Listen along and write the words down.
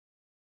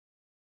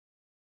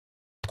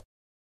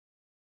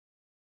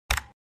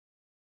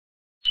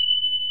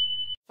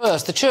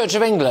First, the Church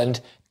of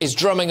England is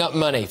drumming up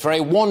money for a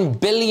 £1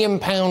 billion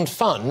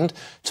fund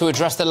to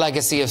address the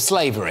legacy of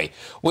slavery,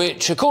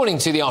 which, according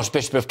to the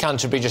Archbishop of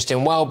Canterbury,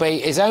 Justin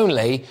Welby, is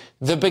only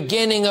the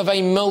beginning of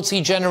a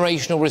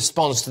multi-generational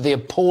response to the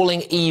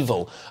appalling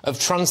evil of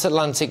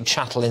transatlantic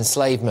chattel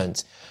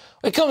enslavement.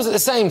 It comes at the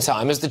same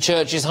time as the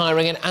Church is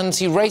hiring an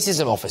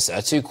anti-racism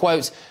officer to,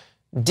 quote,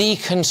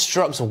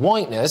 deconstruct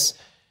whiteness,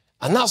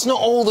 and that's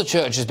not all the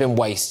Church has been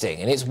wasting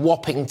in its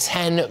whopping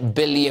 £10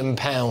 billion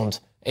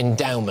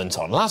endowment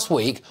on. Last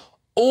week,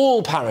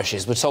 all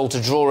parishes were told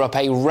to draw up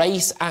a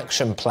race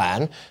action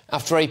plan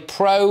after a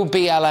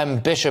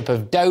pro-BLM Bishop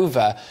of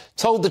Dover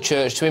told the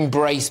Church to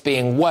embrace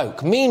being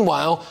woke.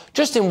 Meanwhile,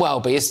 Justin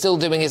Welby is still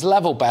doing his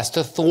level best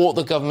to thwart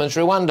the government's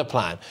Rwanda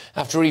plan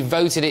after he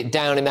voted it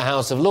down in the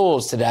House of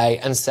Lords today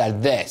and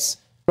said this.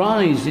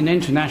 Rise in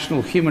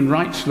international human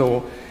rights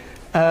law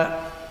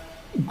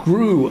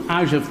grew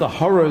out of the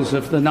horrors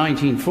of the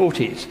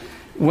 1940s,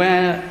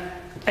 where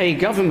a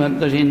government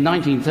that in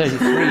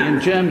 1933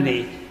 in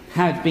Germany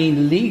had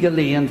been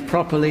legally and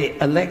properly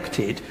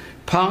elected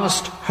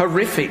passed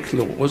horrific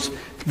laws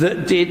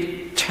that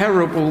did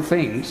terrible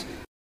things.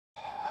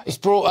 He's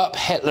brought up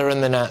Hitler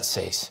and the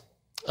Nazis.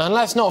 And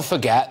let's not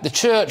forget, the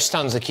Church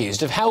stands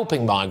accused of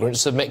helping migrants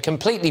submit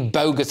completely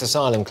bogus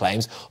asylum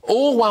claims,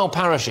 all while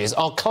parishes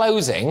are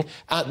closing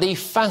at the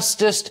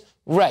fastest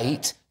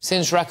rate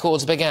since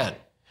records began.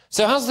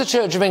 So has the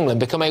Church of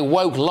England become a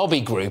woke lobby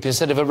group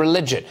instead of a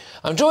religion?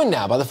 I'm joined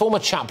now by the former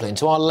chaplain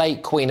to our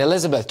late Queen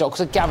Elizabeth,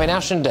 Dr. Gavin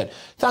Ashenden.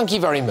 Thank you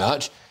very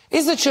much.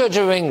 Is the Church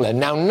of England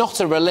now not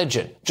a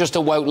religion, just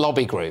a woke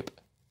lobby group?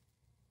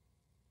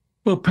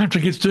 Well,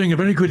 Patrick, it's doing a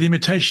very good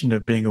imitation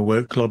of being a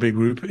woke lobby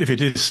group, if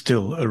it is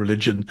still a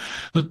religion.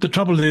 The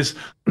trouble is,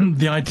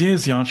 the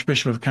ideas the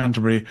Archbishop of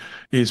Canterbury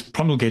is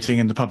promulgating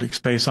in the public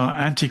space are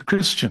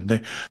anti-Christian.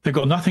 They've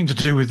got nothing to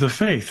do with the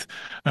faith.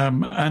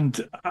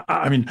 And,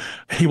 I mean,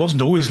 he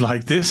wasn't always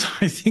like this.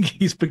 I think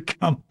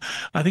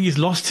he's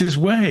lost his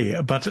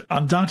way. But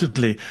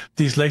undoubtedly,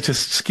 these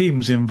latest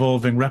schemes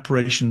involving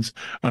reparations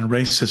and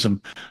racism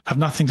have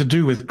nothing to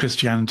do with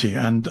Christianity.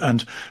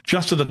 And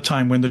just at a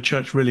time when the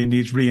Church really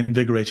needs reinvigorating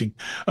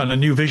and a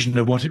new vision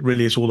of what it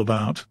really is all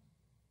about.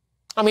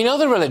 I mean,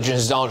 other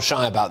religions aren't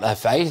shy about their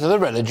faith. Other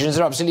religions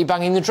are absolutely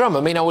banging the drum.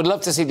 I mean, I would love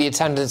to see the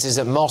attendances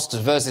at mosques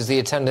versus the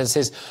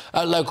attendances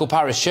at local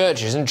parish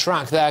churches and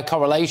track their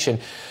correlation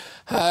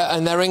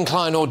and their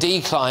incline or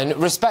decline,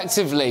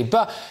 respectively.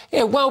 But, you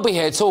know, Welby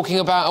here talking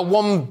about a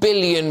 £1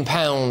 billion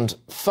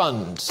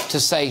fund to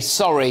say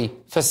sorry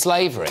for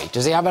slavery.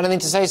 Does he have anything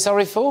to say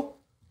sorry for?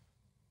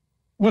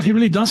 Well, he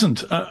really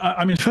doesn't.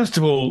 I mean, first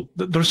of all,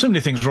 there are so many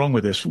things wrong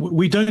with this.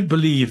 We don't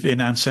believe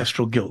in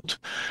ancestral guilt.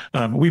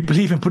 We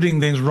believe in putting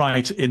things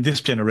right in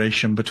this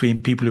generation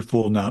between people who've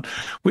fallen out.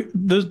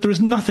 There is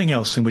nothing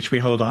else in which we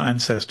hold our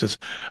ancestors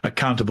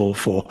accountable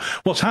for.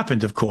 What's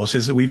happened, of course,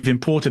 is that we've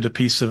imported a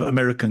piece of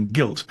American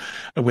guilt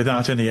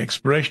without any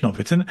exploration of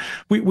it. And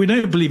we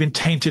don't believe in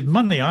tainted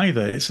money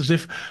either. It's as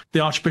if the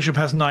Archbishop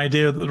has an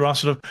idea that there are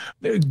sort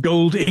of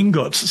gold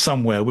ingots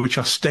somewhere which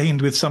are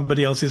stained with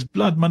somebody else's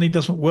blood. Money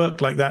doesn't work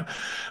like that.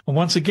 And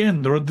once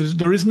again,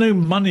 there is no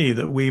money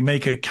that we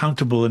make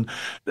accountable and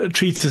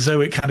treat as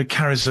though it kind of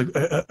carries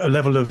a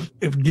level of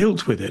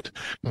guilt with it.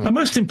 And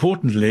most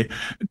importantly,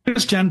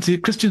 Christians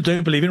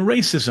don't believe in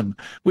racism.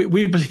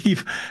 We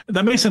believe,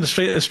 that may sound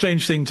a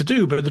strange thing to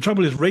do, but the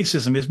trouble is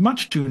racism is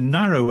much too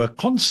narrow a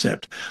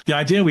concept. The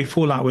idea we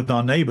fall out with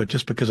our neighbour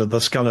just because of the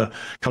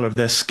color of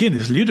their skin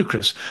is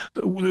ludicrous.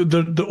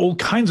 There are all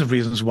kinds of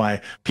reasons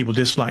why people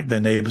dislike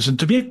their neighbours. And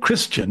to be a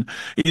Christian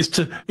is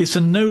to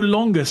no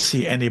longer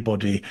see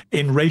anybody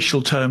in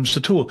racial terms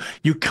at all.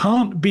 You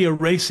can't be a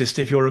racist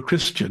if you're a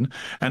Christian,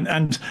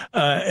 and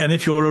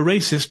if you're a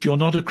racist, you're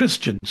not a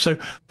Christian. So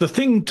the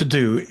thing to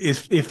do,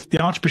 if the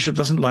Archbishop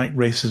doesn't like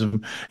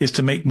racism, is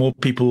to make more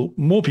people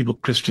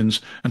Christians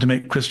and to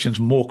make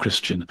Christians more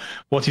Christian.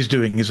 What he's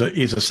doing is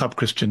a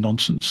sub-Christian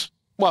nonsense.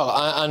 Well,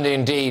 and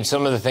indeed,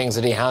 some of the things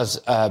that he has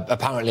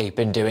apparently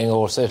been doing,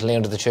 or certainly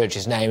under the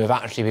Church's name, have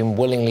actually been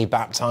willingly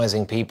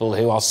baptising people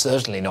who are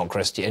certainly not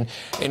Christian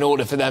in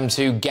order for them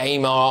to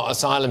game our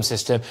asylum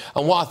system.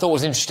 And what I thought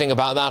was interesting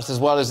about that as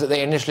well is that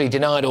they initially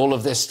denied all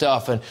of this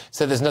stuff and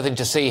said there's nothing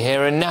to see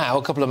here. And now,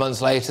 a couple of months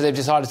later, they've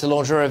decided to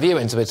launch a review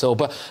into it all.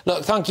 But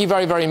look, thank you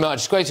very, very much.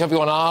 It's great to have you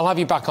on. I'll have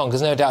you back on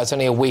because no doubt it's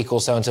only a week or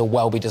so until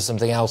Welby does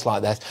something else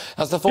like this.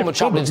 That's the former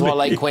chaplain to our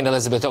late Queen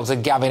Elizabeth, Dr.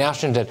 Gavin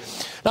Ashenden.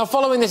 Now,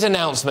 following this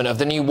announcement of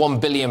the new £1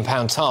 billion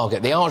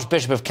target, the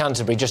Archbishop of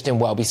Canterbury, Justin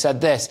Welby,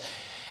 said this: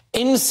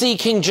 in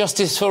seeking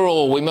justice for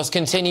all, we must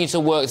continue to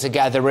work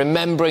together,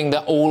 remembering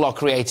that all are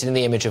created in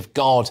the image of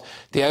God.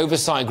 The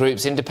Oversight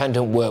Group's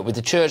independent work with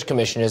the Church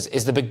Commissioners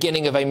is the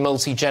beginning of a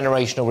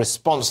multi-generational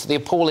response to the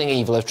appalling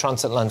evil of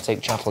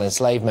transatlantic chattel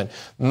enslavement.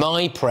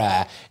 My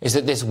prayer is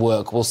that this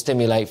work will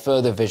stimulate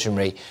further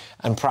visionary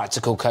and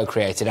practical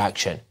co-created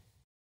action.